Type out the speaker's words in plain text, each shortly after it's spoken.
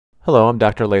Hello, I'm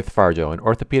Dr. Laith Farjo, an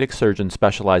orthopedic surgeon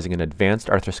specializing in advanced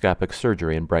arthroscopic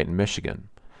surgery in Brighton, Michigan.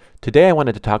 Today I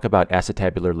wanted to talk about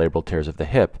acetabular labral tears of the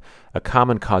hip, a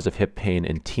common cause of hip pain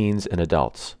in teens and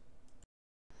adults.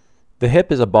 The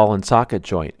hip is a ball and socket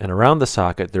joint, and around the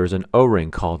socket there is an O-ring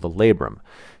called the labrum.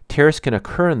 Tears can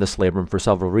occur in this labrum for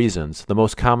several reasons, the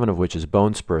most common of which is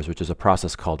bone spurs, which is a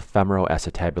process called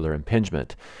femoroacetabular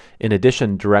impingement. In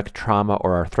addition, direct trauma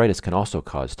or arthritis can also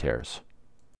cause tears.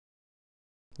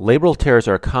 Labral tears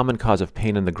are a common cause of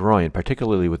pain in the groin,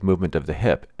 particularly with movement of the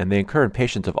hip, and they occur in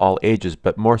patients of all ages,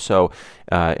 but more so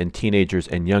in teenagers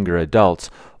and younger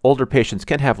adults. Older patients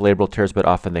can have labral tears, but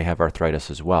often they have arthritis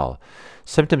as well.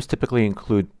 Symptoms typically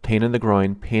include pain in the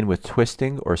groin, pain with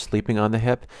twisting or sleeping on the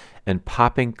hip, and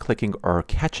popping, clicking, or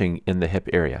catching in the hip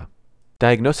area.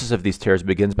 Diagnosis of these tears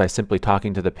begins by simply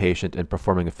talking to the patient and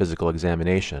performing a physical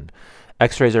examination.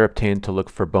 X-rays are obtained to look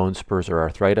for bone spurs or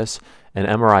arthritis. An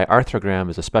MRI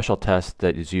arthrogram is a special test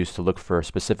that is used to look for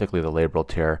specifically the labral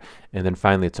tear. And then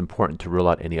finally, it's important to rule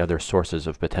out any other sources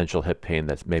of potential hip pain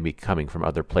that may be coming from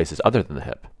other places other than the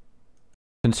hip.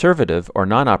 Conservative or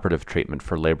non-operative treatment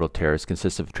for labral tears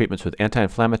consists of treatments with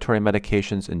anti-inflammatory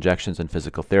medications, injections, and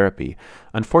physical therapy.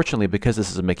 Unfortunately, because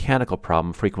this is a mechanical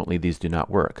problem, frequently these do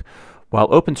not work. While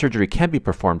open surgery can be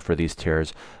performed for these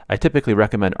tears, I typically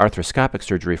recommend arthroscopic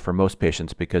surgery for most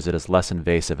patients because it is less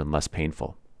invasive and less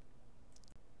painful.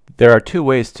 There are two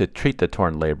ways to treat the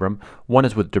torn labrum. One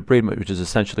is with debridement, which is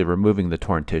essentially removing the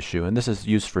torn tissue, and this is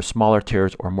used for smaller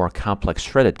tears or more complex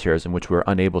shredded tears in which we're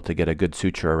unable to get a good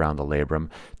suture around the labrum.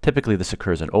 Typically this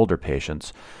occurs in older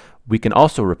patients. We can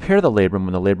also repair the labrum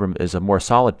when the labrum is a more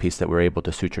solid piece that we're able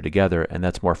to suture together, and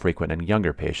that's more frequent in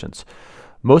younger patients.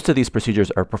 Most of these procedures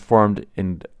are performed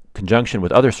in conjunction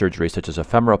with other surgeries such as a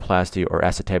femoroplasty or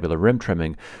acetabular rim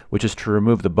trimming, which is to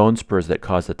remove the bone spurs that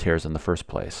cause the tears in the first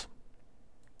place.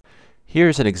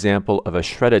 Here's an example of a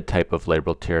shredded type of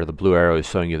labral tear. The blue arrow is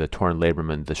showing you the torn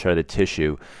labrum and the shredded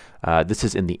tissue. This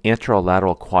is in the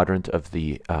anterolateral quadrant of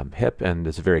the hip, and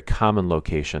is a very common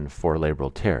location for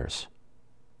labral tears.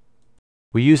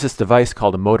 We use this device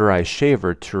called a motorized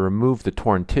shaver to remove the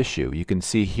torn tissue. You can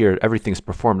see here everything's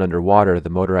performed underwater. The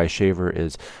motorized shaver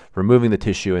is removing the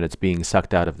tissue and it's being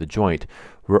sucked out of the joint.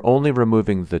 We're only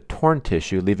removing the torn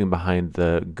tissue, leaving behind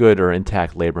the good or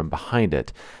intact labrum behind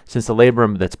it. Since the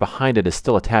labrum that's behind it is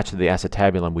still attached to the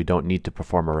acetabulum, we don't need to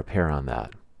perform a repair on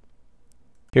that.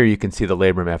 Here you can see the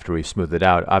labrum after we've smoothed it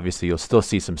out. Obviously you'll still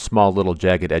see some small little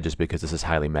jagged edges because this is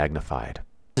highly magnified.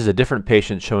 This is a different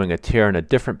patient showing a tear in a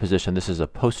different position. This is a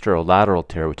posterolateral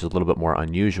tear, which is a little bit more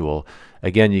unusual.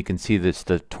 Again, you can see this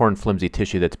the torn flimsy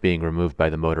tissue that's being removed by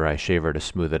the motorized shaver to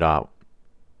smooth it out.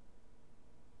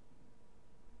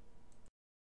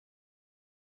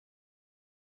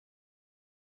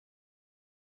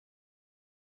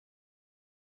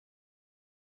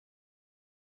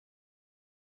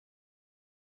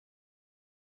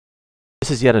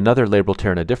 This is yet another labral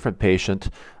tear in a different patient.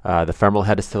 The femoral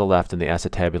head is to the left and the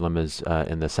acetabulum is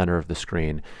in the center of the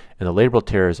screen. And the labral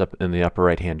tear is up in the upper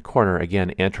right hand corner.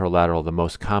 Again, anterolateral, the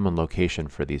most common location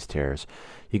for these tears.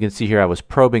 You can see here I was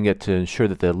probing it to ensure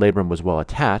that the labrum was well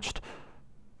attached.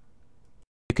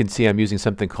 You can see I'm using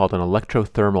something called an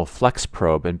electrothermal flex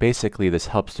probe, and basically this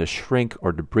helps to shrink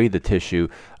or debride the tissue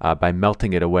by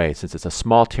melting it away. Since it's a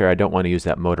small tear, I don't want to use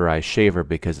that motorized shaver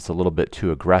because it's a little bit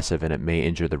too aggressive and it may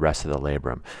injure the rest of the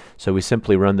labrum. So we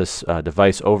simply run this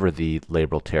device over the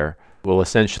labral tear. We'll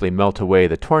essentially melt away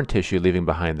the torn tissue, leaving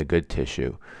behind the good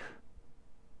tissue.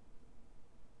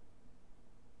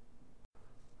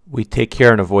 We take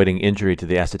care in avoiding injury to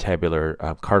the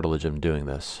acetabular cartilage in doing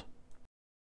this.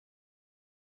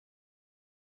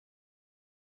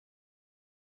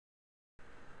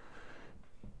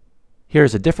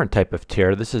 Here's a different type of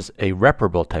tear. This is a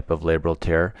reparable type of labral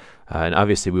tear, and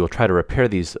obviously we will try to repair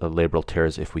these labral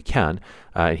tears if we can.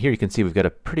 And here you can see we've got a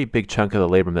pretty big chunk of the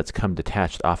labrum that's come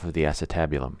detached off of the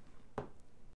acetabulum.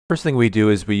 First thing we do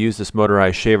is we use this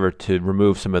motorized shaver to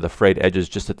remove some of the frayed edges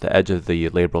just at the edge of the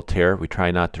labral tear. We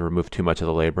try not to remove too much of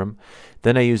the labrum.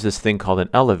 Then I use this thing called an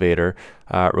elevator.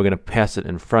 We're going to pass it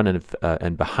in front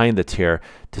and behind the tear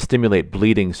to stimulate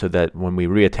bleeding so that when we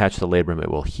reattach the labrum it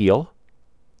will heal.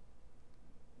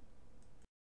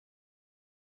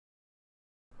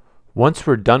 Once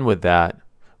we're done with that,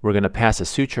 we're going to pass a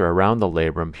suture around the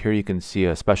labrum. Here you can see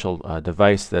a special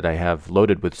device that I have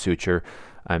loaded with suture.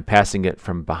 I'm passing it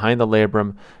from behind the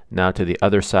labrum now to the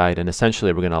other side, and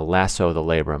essentially we're going to lasso the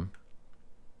labrum.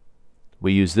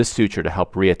 We use this suture to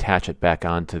help reattach it back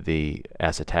onto the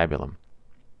acetabulum.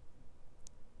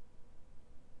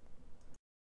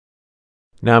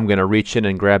 Now I'm going to reach in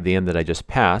and grab the end that I just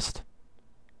passed.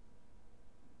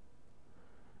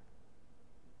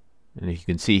 And you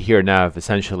can see here now,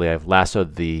 essentially I've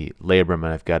lassoed the labrum and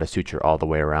I've got a suture all the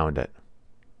way around it.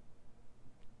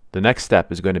 The next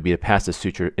step is going to be to pass the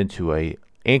suture into a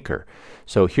anchor.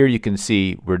 So here you can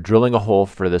see we're drilling a hole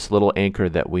for this little anchor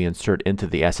that we insert into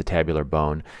the acetabular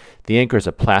bone. The anchor is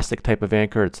a plastic type of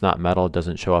anchor. It's not metal. It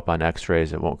doesn't show up on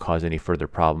x-rays. It won't cause any further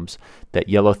problems. That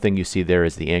yellow thing you see there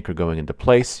is the anchor going into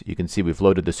place. You can see we've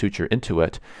loaded the suture into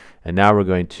it, and now we're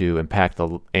going to impact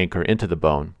the anchor into the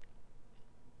bone.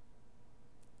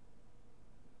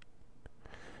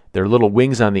 There are little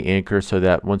wings on the anchor so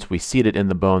that once we seat it in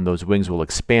the bone, those wings will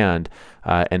expand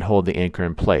and hold the anchor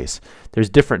in place. There's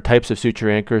different types of suture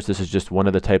anchors. This is just one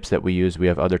of the types that we use. We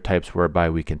have other types whereby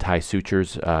we can tie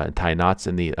sutures and tie knots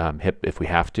in the hip if we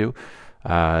have to.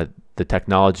 The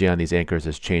technology on these anchors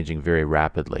is changing very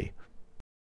rapidly.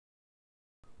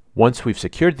 Once we've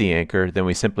secured the anchor, then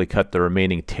we simply cut the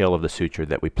remaining tail of the suture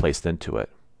that we placed into it.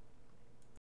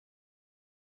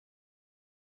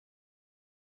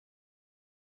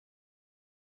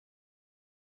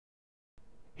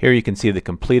 Here you can see the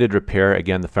completed repair.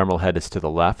 Again, the femoral head is to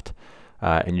the left,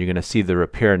 and you're going to see the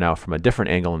repair now from a different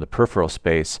angle in the peripheral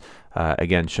space,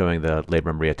 again showing the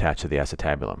labrum reattached to the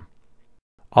acetabulum.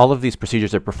 All of these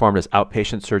procedures are performed as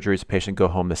outpatient surgeries. The patient go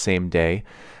home the same day.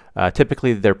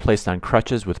 Typically they're placed on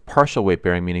crutches with partial weight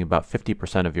bearing, meaning about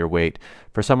 50% of your weight,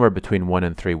 for somewhere between 1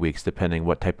 and 3 weeks, depending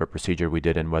what type of procedure we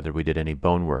did and whether we did any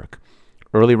bone work.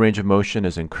 Early range of motion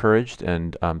is encouraged,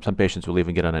 and some patients will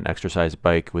even get on an exercise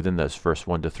bike within those first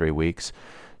 1 to 3 weeks.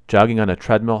 Jogging on a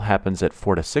treadmill happens at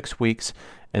 4 to 6 weeks,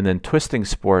 and then twisting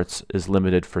sports is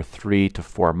limited for 3 to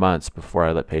 4 months before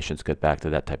I let patients get back to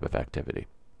that type of activity.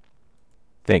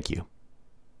 Thank you.